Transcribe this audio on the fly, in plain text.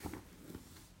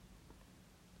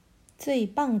最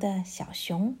棒的小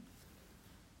熊。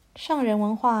上人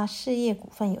文化事业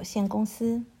股份有限公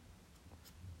司。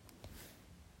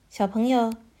小朋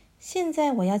友，现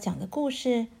在我要讲的故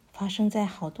事发生在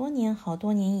好多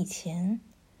年以前。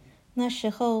那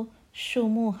时候树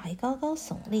木还高高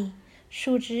耸立，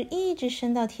树枝一直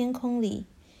伸到天空里，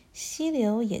溪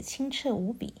流也清澈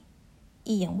无比，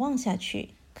一眼望下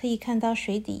去，可以看到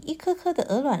水底一颗颗的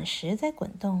鹅卵石在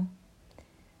滚动。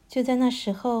就在那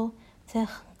时候，在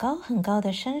很高很高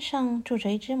的山上住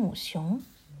着一只母熊。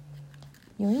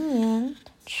有一年，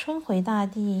春回大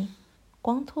地，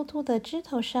光秃秃的枝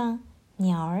头上，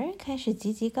鸟儿开始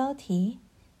叽叽高啼，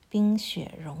冰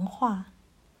雪融化，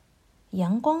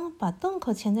阳光把洞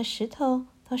口前的石头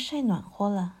都晒暖和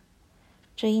了。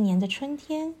这一年的春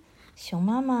天，熊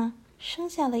妈妈生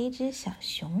下了一只小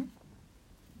熊。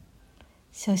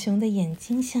小熊的眼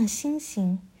睛像星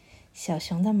星，小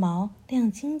熊的毛亮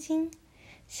晶晶。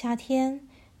夏天，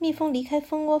蜜蜂离开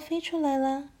蜂窝飞出来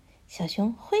了，小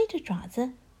熊挥着爪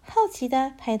子，好奇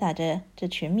地拍打着这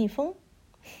群蜜蜂。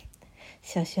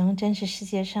小熊真是世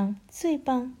界上最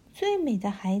棒、最美的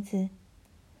孩子。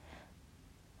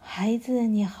孩子，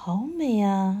你好美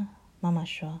啊！妈妈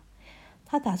说，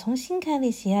她打从心坎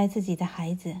里喜爱自己的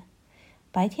孩子。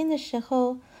白天的时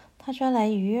候，她抓来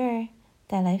鱼儿，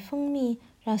带来蜂蜜，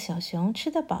让小熊吃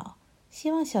得饱，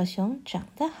希望小熊长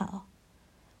得好。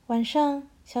晚上，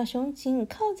小熊紧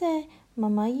靠在妈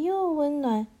妈又温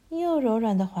暖又柔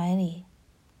软的怀里。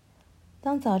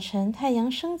当早晨太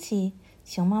阳升起，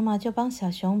熊妈妈就帮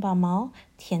小熊把毛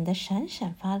舔得闪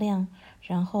闪发亮，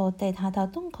然后带它到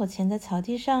洞口前的草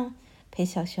地上，陪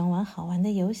小熊玩好玩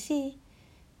的游戏，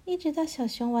一直到小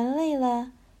熊玩累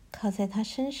了，靠在它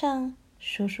身上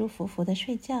舒舒服服地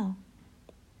睡觉。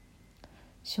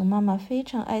熊妈妈非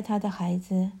常爱它的孩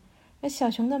子，而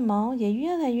小熊的毛也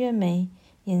越来越美，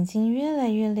眼睛越来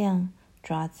越亮，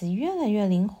爪子越来越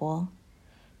灵活。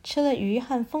吃了鱼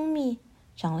和蜂蜜，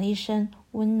长了一身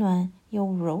温暖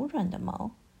又柔软的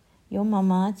毛。有妈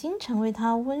妈经常为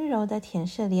它温柔地舔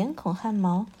舐脸孔和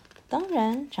毛，当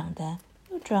然长得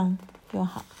又壮又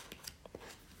好。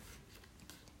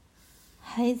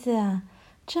孩子啊，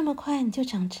这么快你就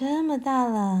长这么大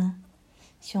了，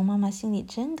熊妈妈心里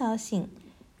真高兴。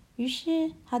于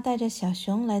是她带着小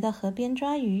熊来到河边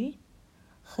抓鱼。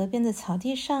河边的草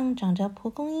地上长着蒲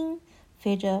公英，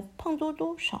飞着胖嘟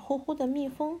嘟、傻乎乎的蜜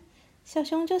蜂，小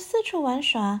熊就四处玩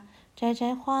耍，摘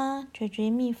摘花，追追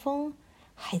蜜蜂，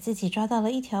还自己抓到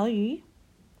了一条鱼。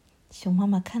熊妈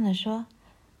妈看了说：“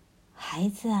孩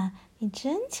子啊，你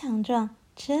真强壮，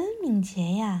真敏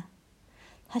捷呀！”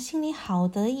她心里好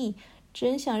得意，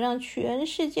真想让全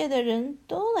世界的人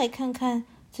都来看看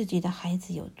自己的孩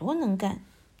子有多能干。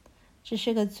这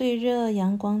是个最热、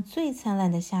阳光最灿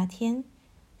烂的夏天，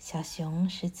小熊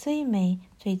是最美、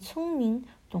最聪明、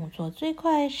动作最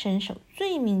快、身手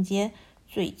最敏捷、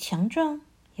最强壮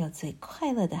又最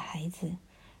快乐的孩子，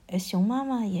而熊妈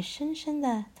妈也深深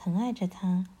地疼爱着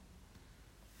它。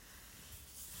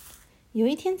有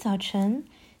一天早晨，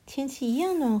天气一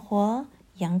样暖和，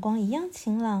阳光一样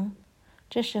晴朗。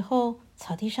这时候，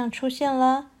草地上出现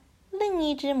了另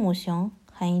一只母熊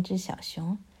和一只小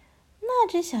熊。那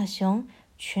只小熊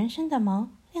全身的毛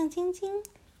亮晶晶，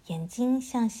眼睛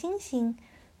像星星，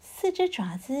四只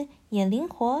爪子也灵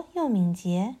活又敏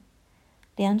捷。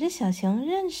两只小熊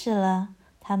认识了，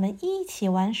它们一起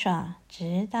玩耍，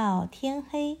直到天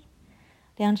黑。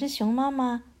两只熊妈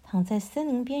妈躺在森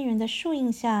林边缘的树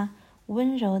荫下，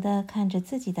温柔地看着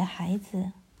自己的孩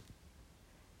子。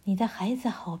你的孩子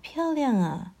好漂亮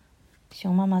啊！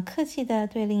熊妈妈客气地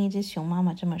对另一只熊妈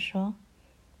妈这么说。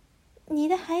你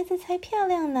的孩子才漂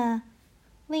亮呢！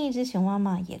另一只熊妈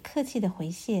妈也客气地回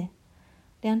谢。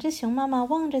两只熊妈妈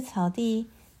望着草地，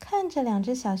看着两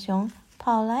只小熊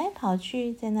跑来跑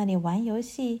去，在那里玩游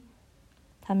戏，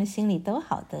他们心里都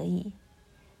好得意。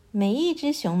每一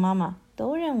只熊妈妈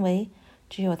都认为，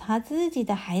只有她自己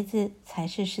的孩子才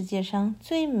是世界上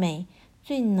最美、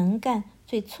最能干、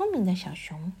最聪明的小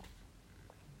熊。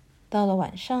到了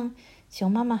晚上，熊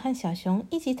妈妈和小熊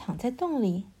一起躺在洞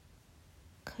里。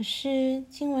可是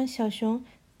今晚小熊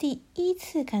第一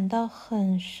次感到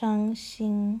很伤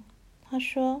心。他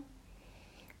说：“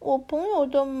我朋友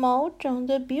的毛长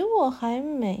得比我还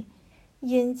美，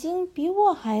眼睛比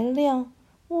我还亮，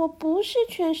我不是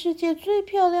全世界最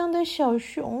漂亮的小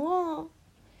熊啊！”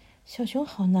小熊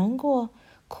好难过，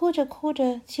哭着哭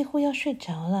着几乎要睡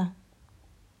着了。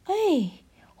哎，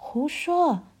胡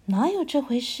说，哪有这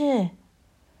回事？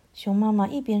熊妈妈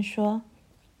一边说，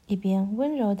一边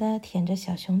温柔地舔着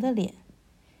小熊的脸。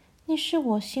你是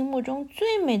我心目中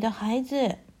最美的孩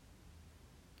子。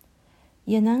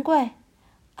也难怪，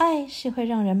爱是会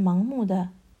让人盲目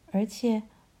的，而且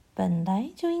本来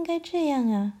就应该这样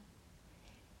啊。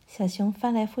小熊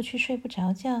翻来覆去睡不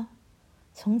着觉。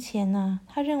从前呢，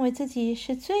他认为自己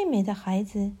是最美的孩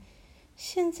子，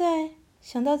现在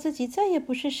想到自己再也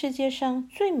不是世界上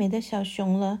最美的小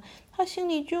熊了，他心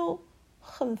里就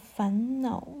很烦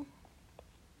恼。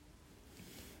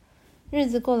日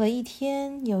子过了一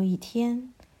天又一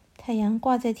天，太阳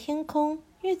挂在天空，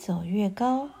越走越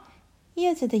高，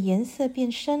叶子的颜色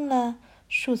变深了，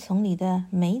树丛里的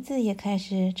梅子也开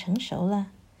始成熟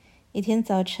了。一天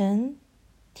早晨，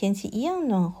天气一样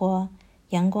暖和，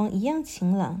阳光一样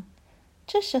晴朗。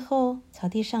这时候，草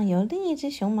地上有另一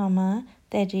只熊妈妈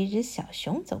带着一只小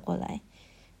熊走过来，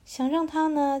想让它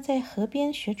呢在河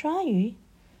边学抓鱼。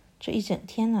这一整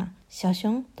天啊，小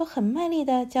熊都很卖力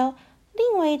地教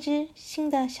另外一只新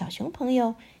的小熊朋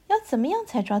友要怎么样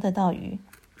才抓得到鱼。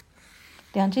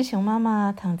两只熊妈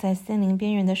妈躺在森林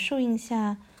边缘的树荫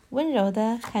下，温柔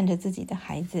地看着自己的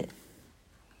孩子。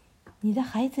你的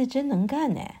孩子真能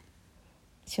干呢，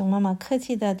熊妈妈客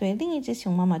气地对另一只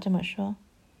熊妈妈这么说。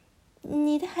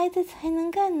你的孩子才能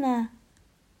干呢，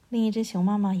另一只熊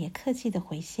妈妈也客气地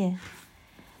回谢。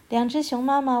两只熊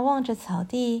妈妈望着草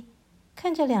地，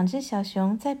看着两只小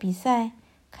熊在比赛，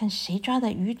看谁抓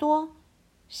的鱼多，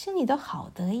心里都好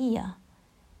得意啊。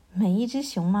每一只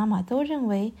熊妈妈都认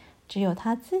为，只有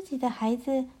她自己的孩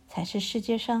子才是世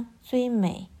界上最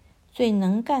美、最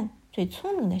能干、最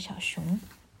聪明的小熊。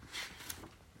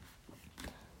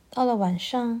到了晚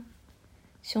上，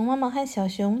熊妈妈和小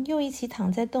熊又一起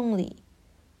躺在洞里，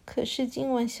可是今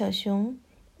晚小熊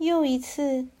又一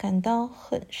次感到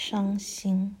很伤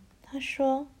心。他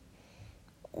说：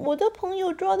我的朋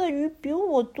友抓的鱼比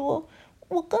我多，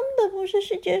我根本不是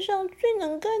世界上最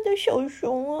能干的小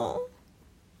熊啊！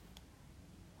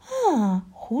啊，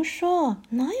胡说，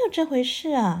哪有这回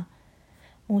事啊？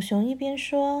母熊一边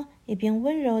说，一边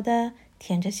温柔地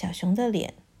舔着小熊的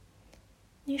脸。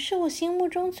你是我心目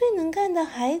中最能干的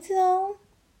孩子哦。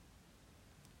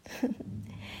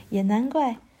也难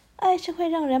怪，爱是会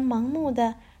让人盲目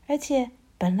的，而且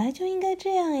本来就应该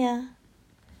这样呀。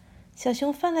小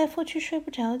熊翻来覆去睡不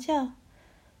着觉。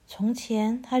从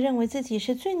前他认为自己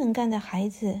是最能干的孩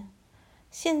子，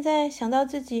现在想到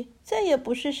自己再也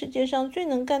不是世界上最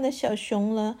能干的小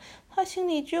熊了，他心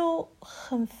里就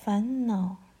很烦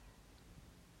恼。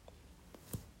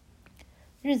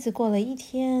日子过了一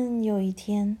天又一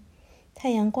天，太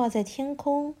阳挂在天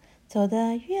空，走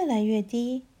得越来越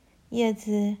低，叶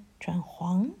子转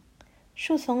黄，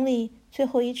树丛里最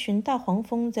后一群大黄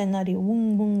蜂在那里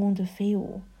嗡嗡嗡地飞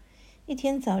舞。一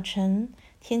天早晨，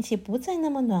天气不再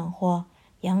那么暖和，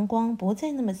阳光不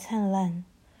再那么灿烂。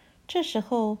这时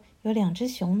候，有两只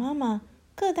熊妈妈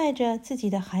各带着自己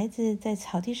的孩子在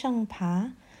草地上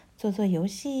爬，做做游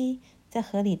戏，在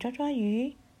河里抓抓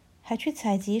鱼，还去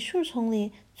采集树丛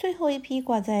里最后一批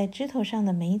挂在枝头上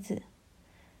的梅子。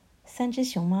三只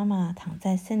熊妈妈躺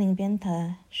在森林边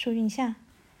的树荫下，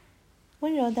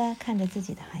温柔地看着自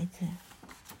己的孩子。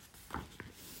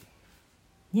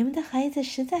你们的孩子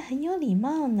实在很有礼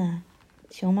貌呢，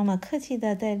熊妈妈客气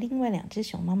地对另外两只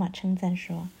熊妈妈称赞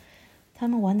说，他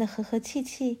们玩得和和气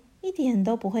气，一点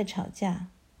都不会吵架。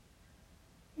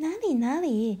哪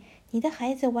里，你的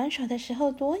孩子玩耍的时候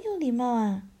多有礼貌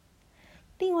啊。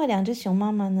另外两只熊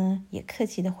妈妈呢，也客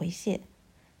气地回谢。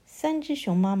三只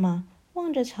熊妈妈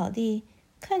望着草地，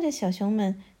看着小熊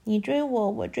们，你追我，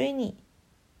我追你，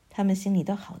他们心里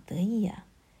都好得意呀。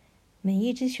每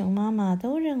一只熊妈妈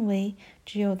都认为，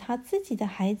只有她自己的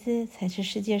孩子才是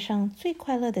世界上最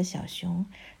快乐的小熊，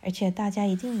而且大家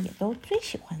一定也都最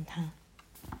喜欢它。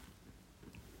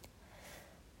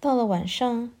到了晚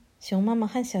上，熊妈妈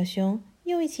和小熊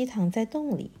又一起躺在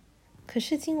洞里。可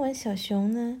是今晚小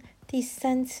熊呢，第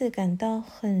三次感到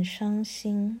很伤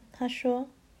心。他说：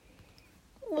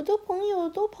我的朋友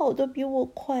都跑得比我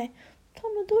快，他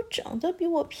们都长得比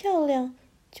我漂亮，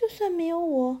就算没有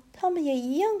我，他们也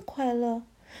一样快乐。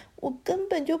我根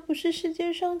本就不是世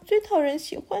界上最讨人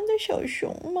喜欢的小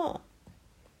熊嘛。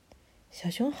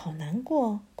小熊好难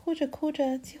过，哭着哭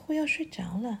着几乎要睡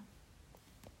着了。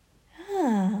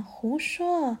啊，胡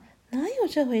说，哪有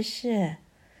这回事？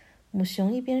母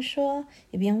熊一边说，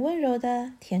一边温柔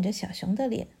地舔着小熊的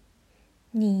脸。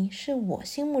你是我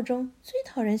心目中最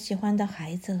讨人喜欢的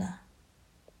孩子了。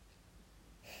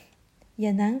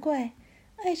也难怪，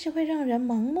爱是会让人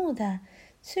盲目的，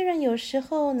虽然有时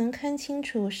候能看清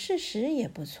楚事实也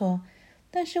不错，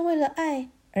但是为了爱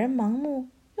而盲目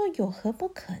又有何不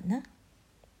可呢？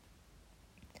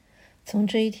从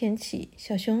这一天起，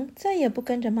小熊再也不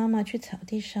跟着妈妈去草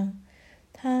地上，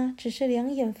它只是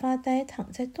两眼发呆，躺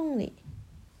在洞里。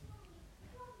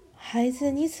孩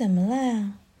子，你怎么了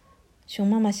啊？熊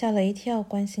妈妈吓了一跳，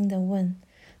关心地问：“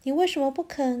你为什么不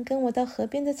肯跟我到河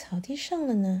边的草地上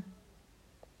了呢？”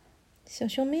小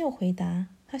熊没有回答，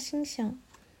他心想：“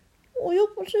我又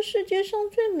不是世界上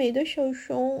最美的小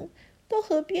熊，到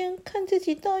河边看自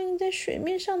己倒映在水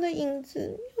面上的影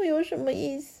子又有什么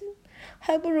意思？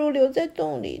还不如留在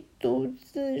洞里独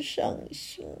自伤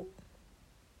心。”“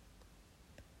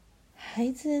孩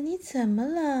子，你怎么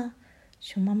了？”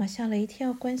熊妈妈吓了一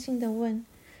跳，关心地问：“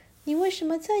你为什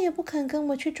么再也不肯跟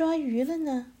我去抓鱼了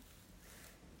呢？”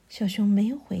小熊没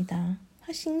有回答，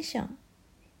他心想：“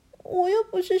我又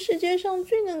不是世界上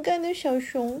最能干的小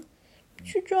熊，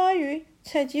去抓鱼、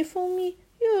采集蜂蜜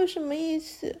又有什么意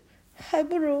思？还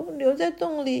不如留在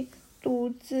洞里独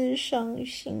自伤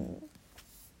心。”“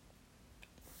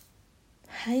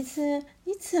孩子，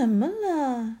你怎么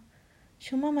了？”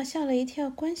熊妈妈吓了一跳，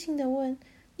关心地问：“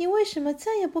你为什么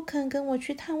再也不肯跟我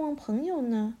去探望朋友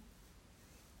呢？”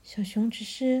小熊只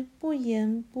是不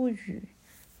言不语，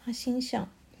他心想：“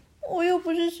我又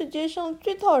不是世界上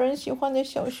最讨人喜欢的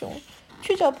小熊，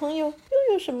去找朋友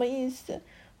又有什么意思？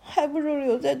还不如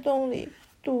留在洞里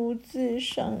独自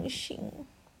伤心。”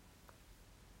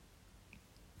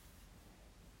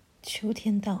秋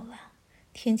天到了，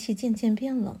天气渐渐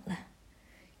变冷了。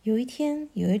有一天，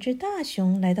有一只大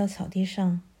熊来到草地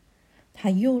上，它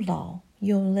又老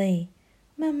又累，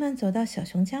慢慢走到小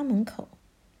熊家门口。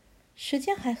时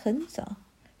间还很早，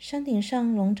山顶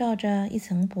上笼罩着一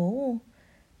层薄雾，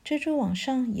蜘蛛网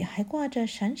上也还挂着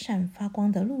闪闪发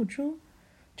光的露珠。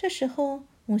这时候，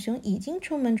母熊已经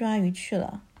出门抓鱼去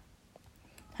了。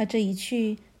它这一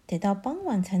去，得到傍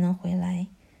晚才能回来。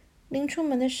临出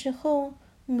门的时候，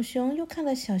母熊又看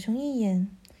了小熊一眼，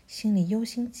心里忧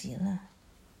心极了。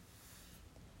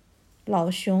老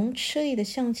熊吃力地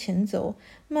向前走，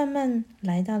慢慢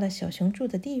来到了小熊住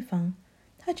的地方。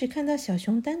他只看到小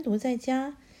熊单独在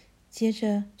家，接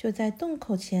着就在洞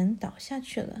口前倒下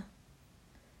去了。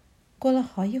过了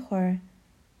好一会儿，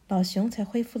老熊才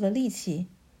恢复了力气。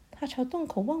他朝洞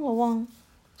口望了望，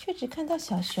却只看到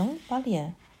小熊把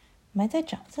脸埋在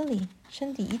爪子里，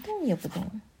身体一动也不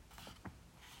动。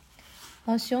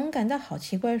老熊感到好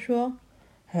奇怪，说：“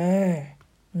哎，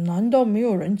难道没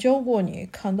有人教过你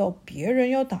看到别人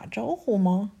要打招呼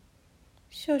吗？”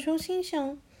小熊心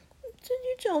想，自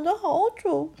己长得好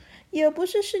丑，也不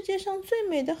是世界上最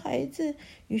美的孩子，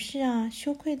于是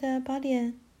羞愧地把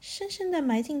脸深深地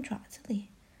埋进爪子里。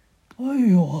“哎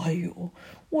呦哎呦，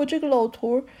我这个老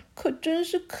头可真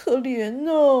是可怜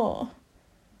呢！”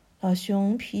老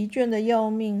熊疲倦得要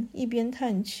命，一边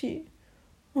叹气：“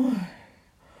唉，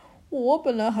我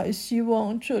本来还希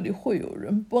望这里会有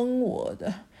人帮我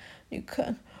的。你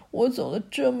看，我走了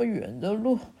这么远的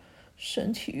路，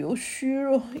身体又虚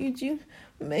弱，已经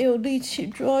没有力气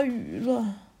抓鱼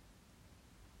了。”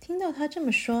听到他这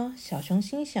么说，小熊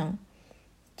心想，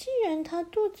既然他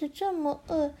肚子这么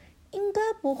饿，应该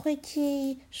不会介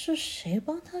意是谁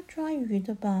帮他抓鱼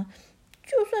的吧？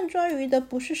就算抓鱼的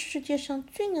不是世界上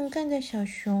最能干的小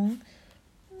熊，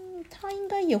他应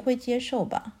该也会接受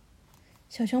吧。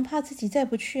小熊怕自己再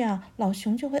不去老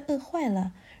熊就会饿坏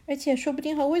了，而且说不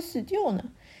定还会死掉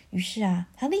呢。于是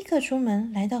他立刻出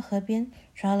门，来到河边，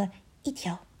抓了1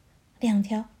条、2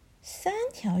条、3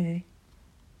条鱼。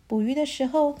捕鱼的时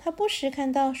候，他不时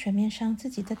看到水面上自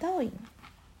己的倒影。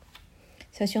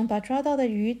小熊把抓到的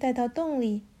鱼带到洞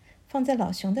里，放在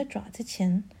老熊的爪子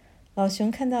前。老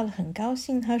熊看到了很高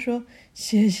兴，他说：“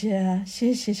谢谢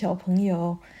谢谢小朋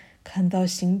友，看到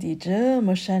心底这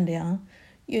么善良，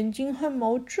眼睛和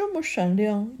毛这么闪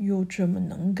亮，又这么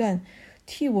能干，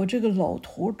替我这个老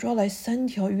头抓来3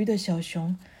条鱼的小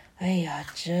熊，哎呀，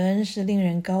真是令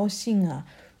人高兴啊！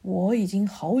我已经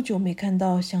好久没看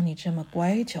到像你这么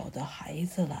乖巧的孩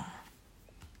子了。”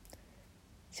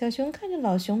小熊看着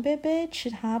老熊贝贝吃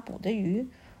他捕的鱼，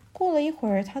过了一会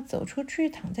儿，他走出去，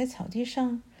躺在草地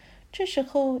上。这时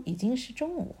候已经是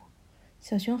中午，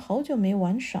小熊好久没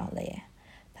玩耍了耶。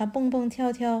他蹦蹦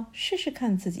跳跳，试试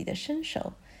看自己的身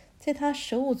手。在他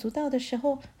手舞足蹈的时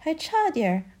候，还差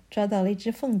点抓到了一只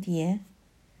凤蝶。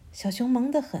小熊忙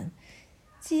得很，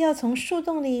既要从树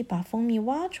洞里把蜂蜜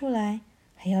挖出来，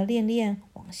还要练练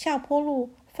往下坡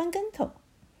路翻跟头。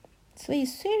所以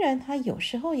虽然他有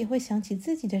时候也会想起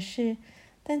自己的事，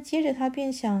但接着他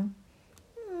便想，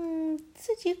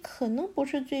自己可能不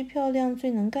是最漂亮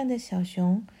最能干的小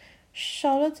熊，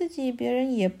少了自己别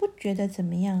人也不觉得怎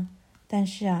么样。但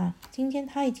是今天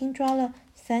他已经抓了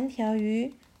3条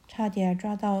鱼，差点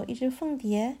抓到一只凤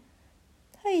蝶，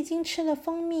他已经吃了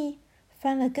蜂蜜，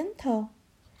翻了跟头，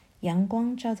阳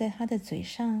光照在他的嘴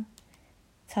上，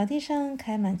草地上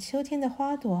开满秋天的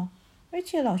花朵，而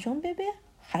且老熊贝贝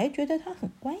还觉得他很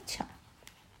乖巧。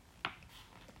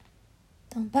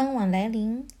当傍晚来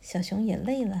临，小熊也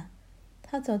累了，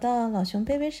他走到老熊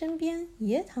贝贝身边，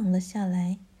也躺了下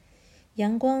来。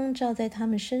阳光照在他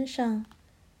们身上，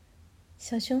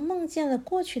小熊梦见了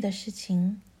过去的事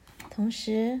情，同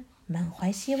时满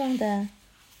怀希望的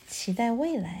期待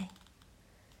未来。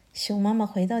熊妈妈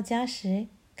回到家时，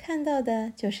看到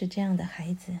的就是这样的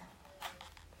孩子。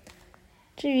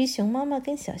至于熊妈妈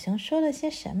跟小熊说了些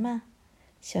什么，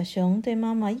小熊对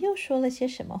妈妈又说了些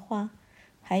什么话，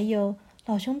还有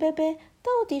老熊贝贝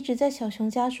到底只在小熊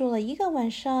家住了1个晚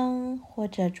上，或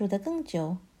者住得更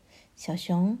久？小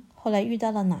熊后来遇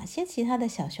到了哪些其他的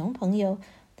小熊朋友？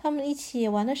他们一起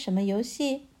玩了什么游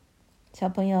戏？小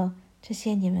朋友，这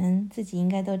些你们自己应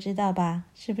该都知道吧？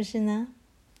是不是呢？